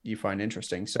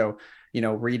interesting. So,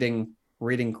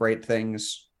 reading great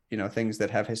things, things that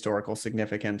have historical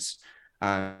significance,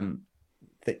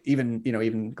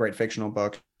 even great fictional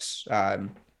books,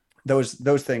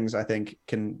 those things I think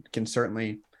can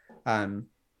certainly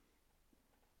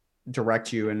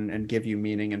direct you and give you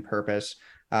meaning and purpose.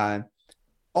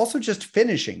 Also just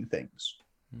finishing things.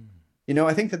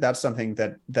 I think that's something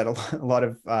that a lot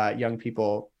of young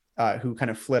people who kind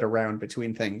of flit around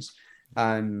between things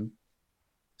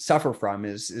suffer from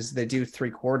is they do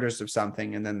 3/4 of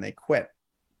something and then they quit,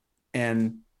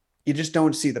 and you just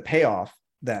don't see the payoff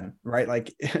then, right?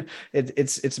 Like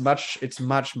it's much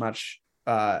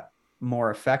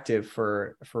more effective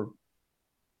for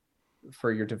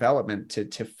your development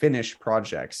to finish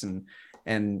projects and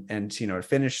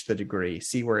finish the degree,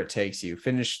 see where it takes you,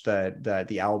 finish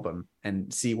the album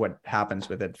and see what happens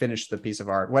with it, finish the piece of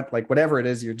art, whatever it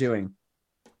is you're doing,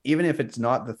 even if it's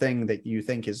not the thing that you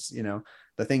think is,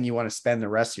 the thing you want to spend the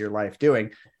rest of your life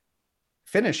doing,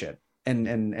 finish it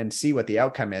and see what the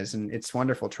outcome is. And it's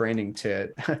wonderful training to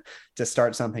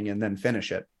start something and then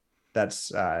finish it.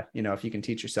 That's, if you can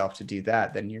teach yourself to do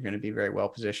that, then you're going to be very well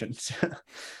positioned.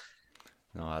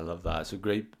 No, I love that. It's a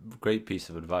great piece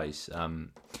of advice.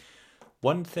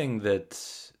 One thing that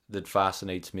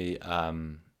fascinates me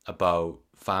about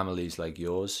families like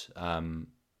yours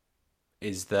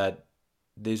is that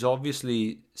there's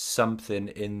obviously something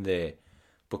in there,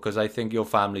 because I think your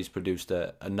family's produced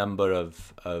a number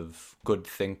of good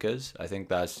thinkers. I think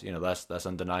that's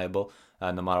undeniable,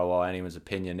 no matter what anyone's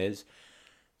opinion is.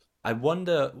 I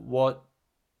wonder what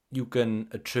you can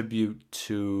attribute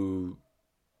to,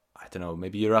 I don't know,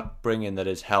 maybe your upbringing that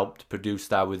has helped produce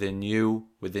that within you,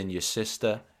 within your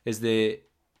sister. Was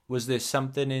there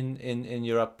something in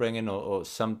your upbringing or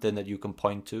something that you can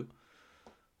point to?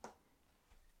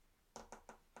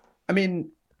 I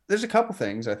mean, there's a couple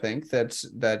things I think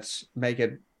that make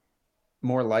it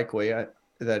more likely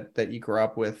that you grew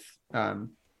up with,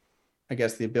 I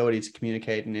guess, the ability to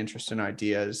communicate and interest in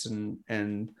ideas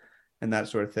and that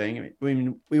sort of thing. I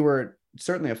mean, we were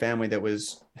certainly a family that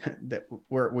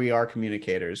we are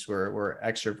communicators. We're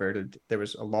extroverted. There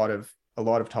was a lot of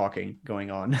talking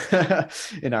going on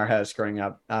in our house growing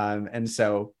up,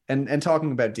 and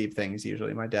talking about deep things.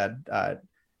 Usually, my dad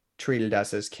treated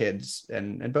us as kids,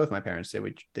 and both my parents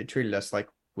did. They treated us like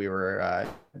we were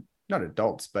not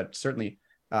adults, but certainly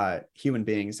human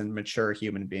beings and mature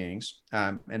human beings.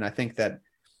 And I think that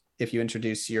if you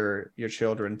introduce your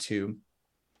children to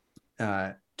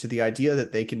the idea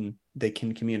that they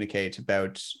can communicate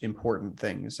about important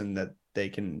things, and that they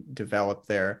can develop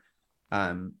their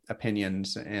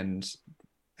opinions and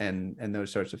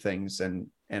those sorts of things,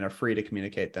 and are free to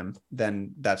communicate them,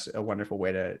 then that's a wonderful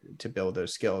way to build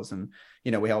those skills. And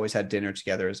we always had dinner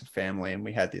together as a family, and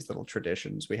we had these little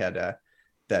traditions we had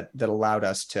that allowed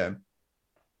us to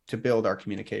build our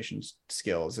communication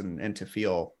skills and to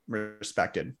feel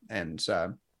respected. And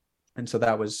so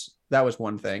that was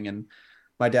one thing. And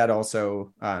my dad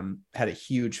also had a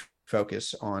huge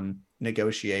focus on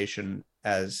negotiation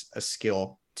as a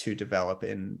skill to develop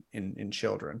in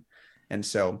children. And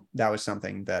so that was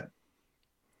something that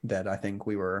I think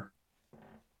we were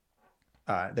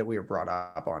that we were brought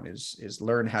up on is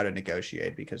learn how to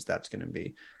negotiate, because that's going to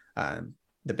be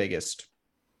the biggest,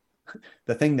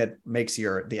 the thing that makes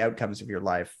the outcomes of your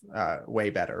life way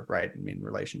better, right? I mean,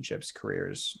 relationships,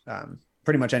 careers,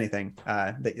 pretty much anything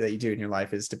that you do in your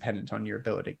life is dependent on your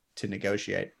ability to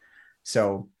negotiate.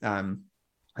 So I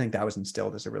think that was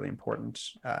instilled as a really important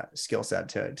skill set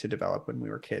to develop when we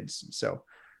were kids. So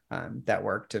that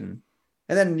worked. And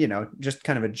then, you know, just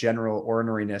kind of a general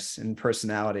orneriness and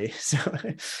personality. So,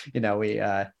 you know, we,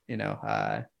 that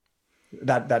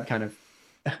kind of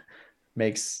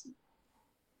makes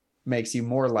you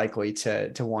more likely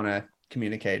to want to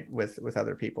communicate with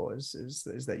other people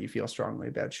is that you feel strongly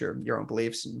about your own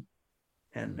beliefs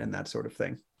and that sort of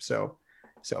thing. So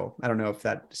I don't know if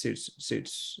that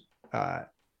suits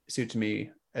me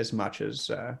as much as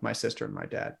my sister and my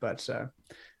dad, but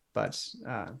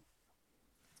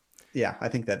yeah, I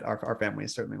think that our family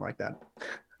is certainly like that.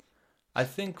 I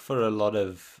think for a lot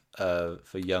of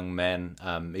for young men,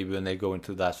 maybe when they go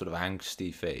into that sort of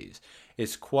angsty phase,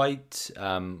 it's quite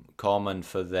common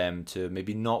for them to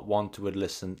maybe not want to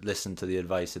listen to the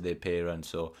advice of their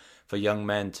parents, or for young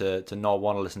men to not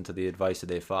want to listen to the advice of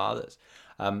their fathers.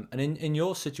 And in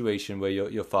your situation where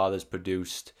your father's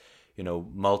produced, you know,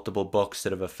 multiple books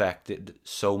that have affected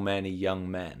so many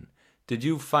young men, did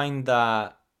you find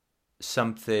that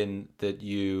something that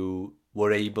you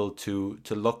were able to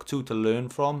look to learn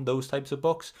from those types of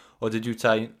books, or did you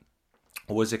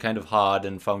or was it kind of hard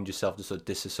and found yourself to sort of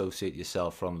disassociate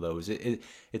yourself from those?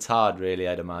 It's hard, really,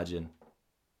 I'd imagine.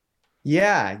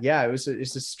 Yeah, it's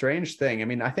a strange thing. I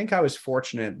mean, I think I was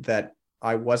fortunate that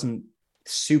I wasn't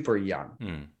super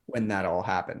young when that all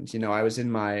happened. You know,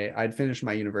 I'd finished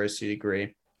my university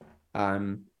degree,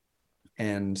 and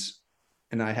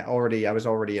I was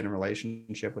already in a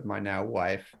relationship with my now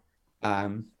wife,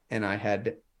 and I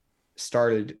had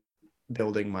started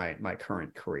building my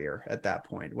current career at that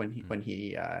point when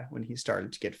he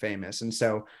started to get famous. And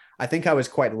so I think I was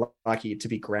quite lucky to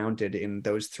be grounded in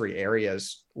those three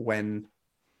areas when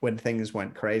things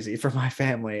went crazy for my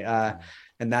family,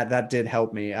 and that did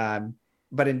help me.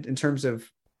 But in terms of,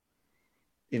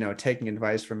 you know, taking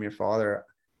advice from your father,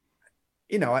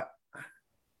 you know,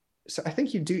 so I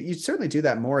think you certainly do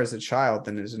that more as a child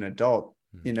than as an adult.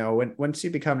 You know, once you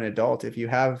become an adult, if you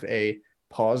have a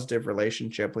positive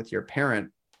relationship with your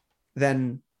parent,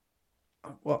 then,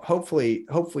 well, hopefully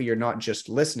you're not just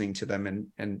listening to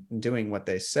them and doing what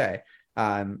they say.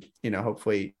 You know,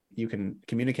 hopefully you can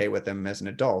communicate with them as an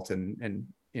adult and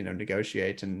you know,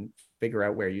 negotiate and figure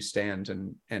out where you stand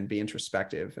and be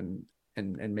introspective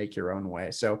and make your own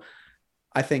way. So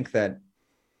I think that,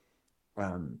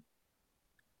 well,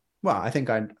 I think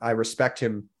I respect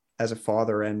him as a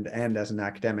father and as an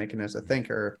academic and as a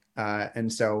thinker.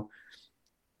 And so,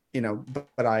 you know,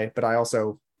 but I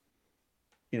also,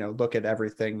 you know, look at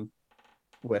everything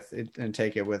with it and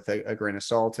take it with a grain of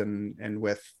salt and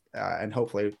with, and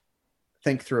hopefully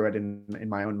think through it in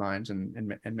my own mind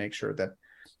and make sure that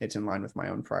it's in line with my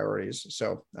own priorities.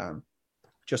 So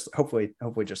just hopefully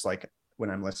just like when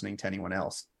I'm listening to anyone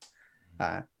else,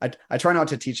 I try not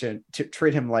to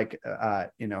treat him like,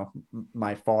 you know,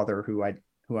 my father who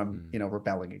I'm, you know,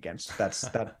 rebelling against.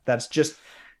 That's just,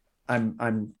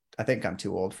 I think I'm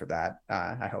too old for that.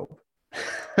 I hope.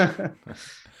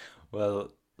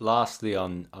 Well, lastly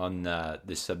on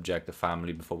this subject of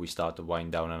family, before we start to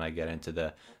wind down and I get into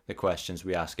the questions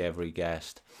we ask every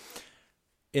guest,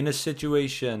 in a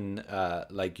situation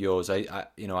like yours,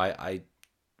 I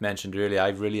mentioned earlier,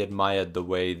 I've really admired the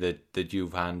way that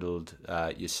you've handled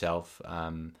yourself.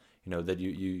 You know, that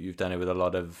you've done it with a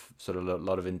lot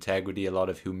of integrity, a lot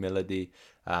of humility.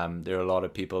 There are a lot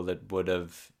of people that would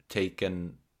have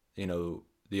taken, you know,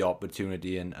 the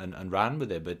opportunity and ran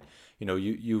with it, but you know,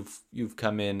 you've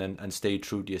come in and stayed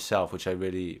true to yourself, which I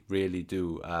really, really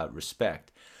do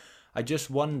respect. I just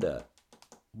wonder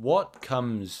what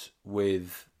comes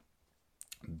with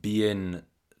being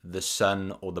the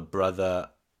son or the brother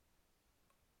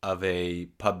of a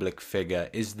public figure.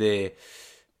 Is there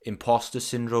imposter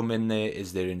syndrome in there?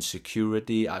 Is there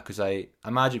insecurity? Because I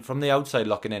imagine from the outside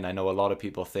looking in, I know a lot of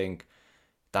people think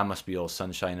that must be all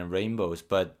sunshine and rainbows,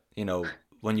 but you know,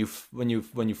 when you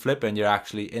flip and you're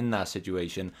actually in that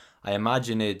situation, I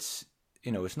imagine it's,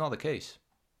 you know, it's not the case.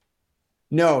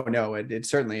 No, it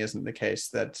certainly isn't the case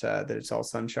that it's all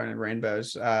sunshine and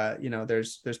rainbows. You know,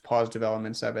 there's positive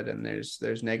elements of it and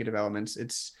there's negative elements.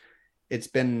 It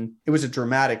was a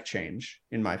dramatic change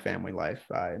in my family life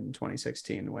in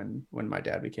 2016 when my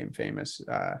dad became famous.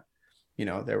 You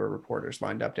know, there were reporters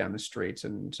lined up down the streets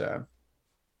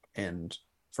and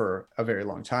for a very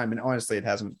long time, and honestly, it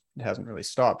hasn't really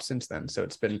stopped since then. So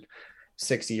it's been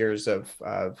 6 years of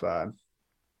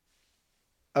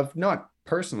not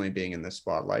personally being in the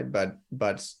spotlight, but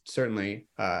certainly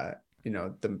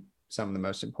some of the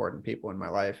most important people in my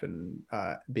life and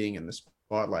being in the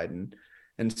spotlight, and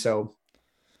so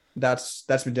that's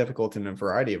been difficult in a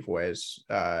variety of ways.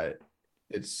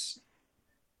 It's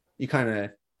you kind of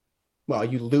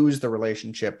you lose the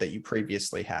relationship that you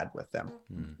previously had with them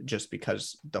just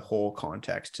because the whole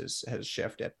context has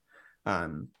shifted,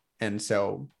 and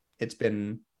so it's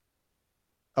been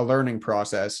a learning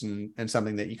process and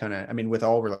something that you kind of, I mean, with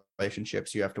all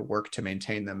relationships, you have to work to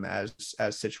maintain them as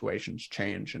situations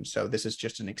change. And so this is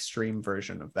just an extreme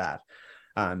version of that.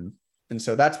 And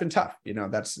so that's been tough,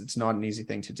 it's not an easy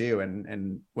thing to do.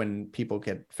 And when people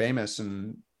get famous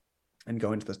and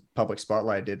go into the public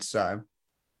spotlight, it's a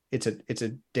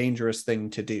dangerous thing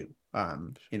to do.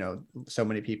 So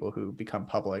many people who become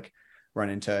public run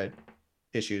into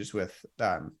issues with,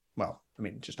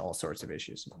 just all sorts of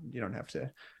issues. You don't have to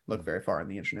look very far on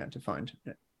the internet to find,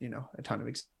 a ton of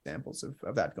examples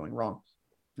of that going wrong.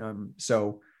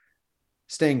 So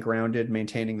staying grounded,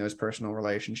 maintaining those personal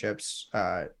relationships,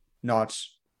 not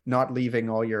leaving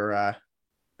all your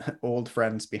old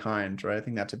friends behind, right? I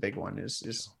think that's a big one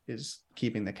is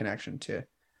keeping the connection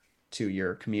to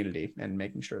your community and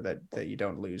making sure that you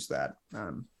don't lose that.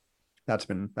 That's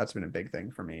been a big thing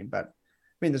for me, but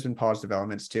I mean, there's been positive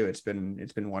elements too. It's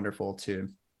been wonderful to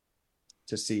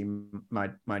see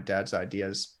my dad's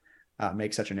ideas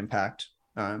make such an impact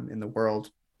in the world,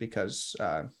 because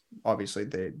obviously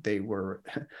they were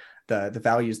the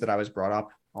values that I was brought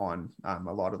up on, a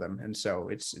lot of them, and so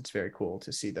it's very cool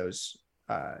to see those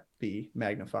be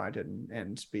magnified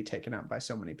and be taken up by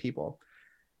so many people,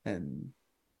 and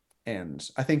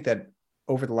I think that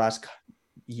over the last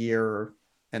year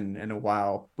and a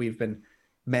while, we've been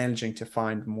managing to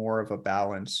find more of a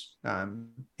balance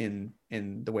in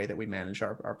the way that we manage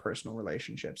our personal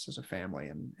relationships as a family,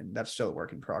 and that's still a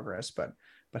work in progress, but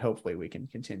hopefully we can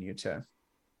continue to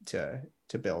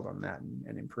build on that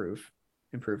and improve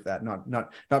that,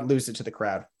 not lose it to the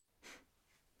crowd.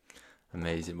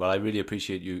 Amazing. Well, I really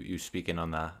appreciate you speaking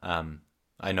on that.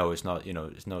 I know it's not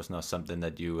it's not something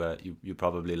that you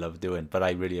probably love doing, but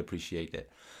I really appreciate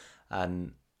it.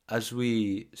 And as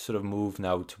we sort of move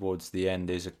now towards the end,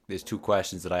 there's two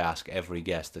questions that I ask every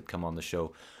guest that come on the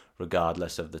show,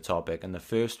 regardless of the topic. And the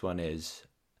first one is,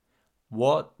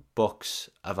 what books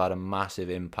have had a massive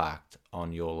impact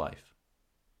on your life?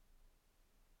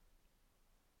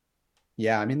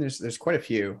 Yeah, I mean, there's quite a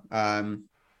few.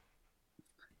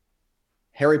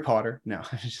 Harry Potter. No,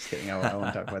 I'm just kidding. I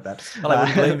won't talk about that. Well, I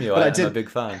wouldn't blame you. I'm a big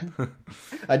fan.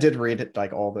 I did read it,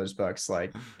 like all those books,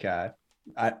 like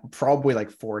probably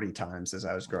like 40 times as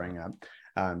I was growing up.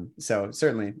 So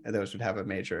certainly those would have a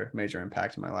major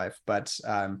impact in my life. But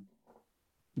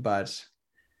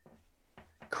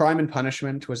Crime and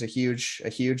Punishment was a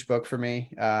huge book for me.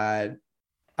 I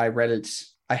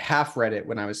half read it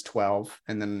when I was 12,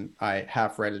 and then I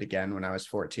half read it again when I was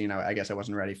 14. I guess I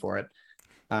wasn't ready for it.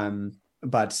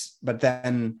 But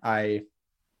then I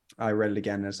read it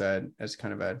again as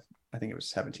kind of I think it was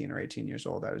 17 or 18 years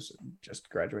old. I was just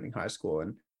graduating high school,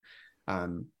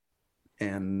 and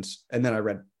then I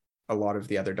read a lot of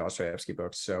the other Dostoevsky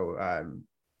books. So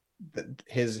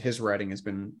his writing has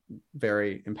been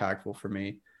very impactful for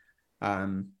me.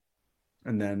 And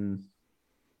then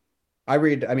I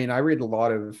read a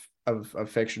lot of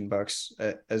fiction books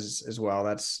as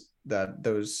well.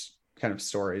 Those kind of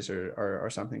stories are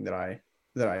something that I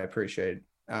appreciate.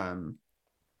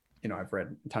 I've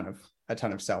read a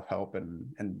ton of self-help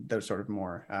and those sort of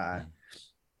more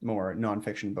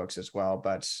nonfiction books as well.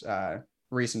 But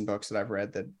recent books that I've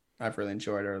read that I've really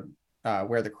enjoyed are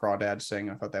Where the Crawdads Sing.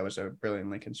 I thought that was a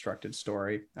brilliantly constructed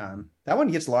story. That one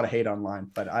gets a lot of hate online,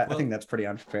 but I think that's pretty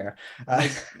unfair.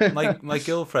 My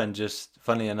girlfriend, just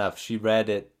funny enough, she read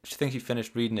it. She thinks she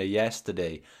finished reading it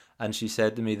yesterday, and she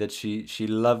said to me that she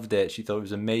loved it. She thought it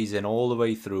was amazing all the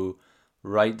way through,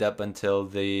 right up until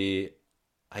the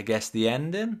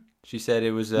ending. She said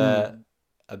it was a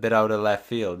bit out of left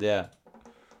field. Yeah.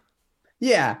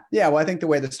 Well, I think the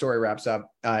way the story wraps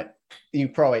up,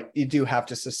 you do have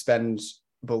to suspend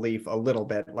belief a little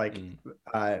bit,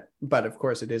 but of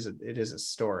course it is a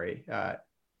story.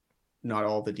 Not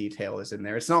all the detail is in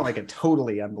there. It's not like a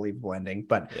totally unbelievable ending,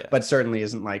 but certainly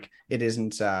isn't like it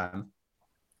isn't.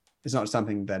 It's not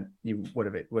something that you would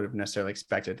have necessarily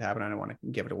expected to happen. I don't want to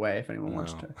give it away if anyone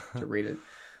wants to read it.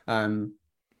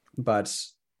 But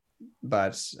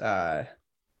those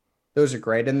are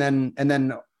great. And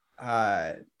then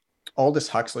Aldous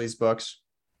Huxley's books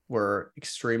were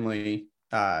extremely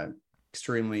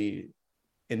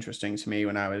interesting to me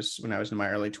when I was in my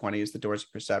early 20s, The Doors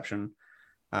of Perception,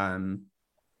 and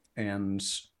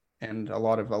a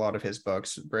lot of his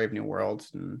books, Brave New World,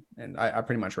 and I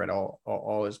pretty much read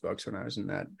all his books when I was in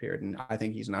that period, and I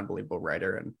think he's an unbelievable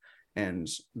writer and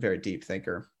very deep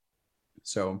thinker.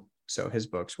 So his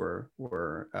books were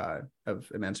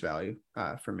of immense value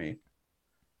for me.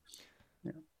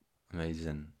 Yeah.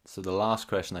 Amazing. So the last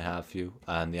question I have for you,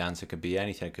 and the answer could be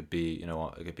anything. It could be,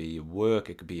 it could be your work,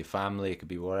 it could be your family, it could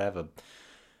be whatever.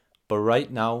 But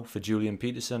right now, for Julian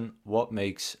Peterson, what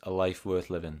makes a life worth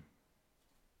living?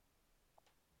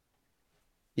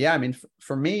 Yeah, I mean,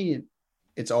 for me,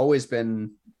 it's always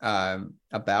been a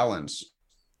balance.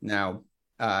 Now,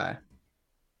 so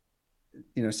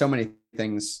many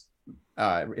things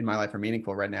in my life are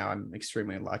meaningful right now. I'm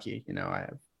extremely lucky. I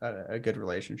have a good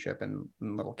relationship and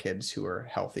little kids who are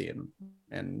healthy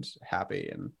and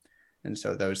happy, and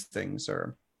so those things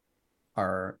are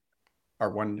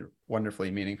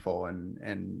wonderfully meaningful.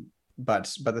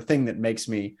 But the thing that makes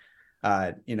me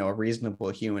a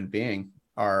reasonable human being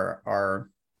are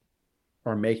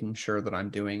making sure that I'm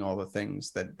doing all the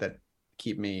things that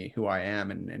keep me who I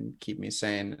am and keep me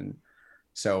sane. And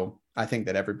so I think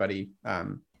that everybody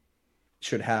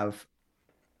should have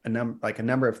a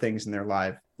number of things in their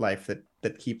life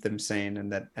that keep them sane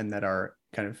and that are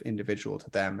kind of individual to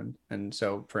them. And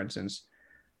so, for instance,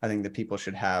 I think that people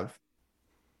should have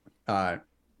an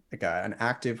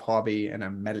active hobby and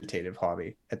a meditative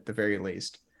hobby at the very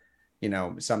least,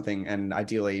 something, and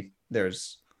ideally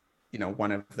there's,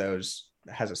 one of those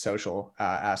has a social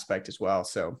aspect as well.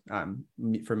 So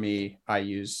for me, I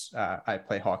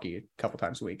play hockey a couple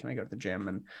times a week and I go to the gym.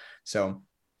 And so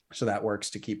that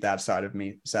works to keep that side of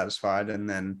me satisfied. And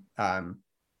then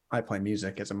I play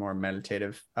music as a more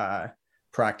meditative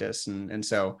practice. And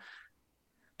so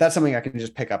that's something I can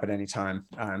just pick up at any time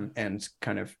and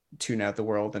kind of tune out the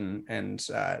world. And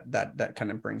that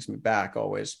kind of brings me back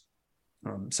always.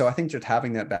 So I think just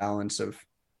having that balance of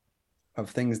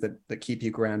things that keep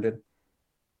you grounded,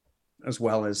 as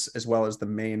well as the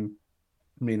main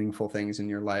meaningful things in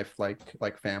your life,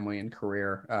 like family and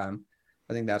career. I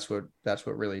think that's what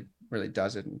really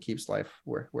does it and keeps life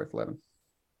worth living.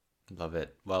 Love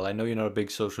it. Well, I know you're not a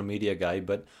big social media guy,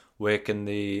 but where can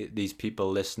these people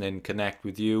listening connect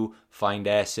with you, find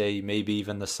Essay, maybe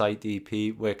even the site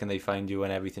EP? Where can they find you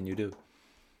and everything you do?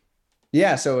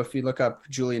 Yeah, so if you look up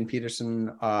Julian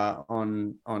Peterson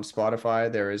on Spotify,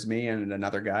 there is me and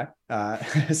another guy. My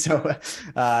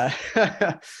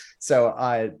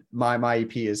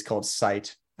EP is called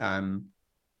Sight, and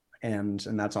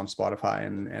that's on Spotify,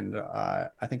 and I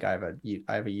think I have a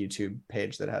YouTube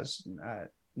page that has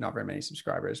not very many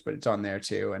subscribers, but it's on there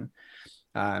too.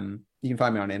 And you can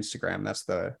find me on Instagram. That's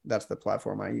the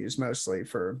platform I use mostly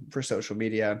for social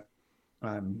media.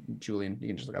 Julian, you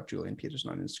can just look up Julian Peterson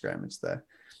on Instagram. It's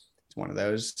one of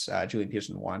those. Julian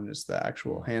Peterson 1 is the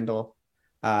actual handle.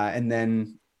 And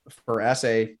then for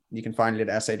Essay, you can find it at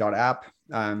essay.app.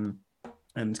 And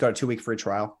it's got a 2-week free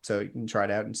trial, so you can try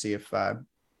it out and see if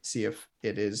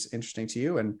it is interesting to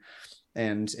you.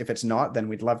 And if it's not, then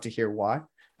we'd love to hear why.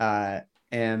 Yeah,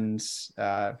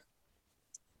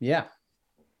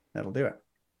 that'll do it.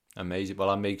 Amazing. Well,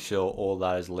 I'll make sure all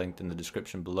that is linked in the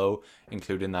description below,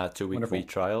 including that 2-week free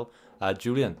trial.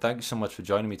 Julian, thank you so much for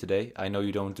joining me today. I know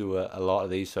you don't do a lot of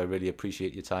these, so I really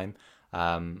appreciate your time.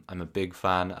 I'm a big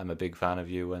fan. I'm a big fan of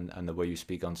you and the way you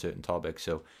speak on certain topics.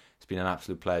 So it's been an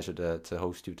absolute pleasure to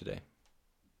host you today.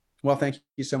 Well, thank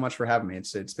you so much for having me.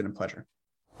 It's been a pleasure.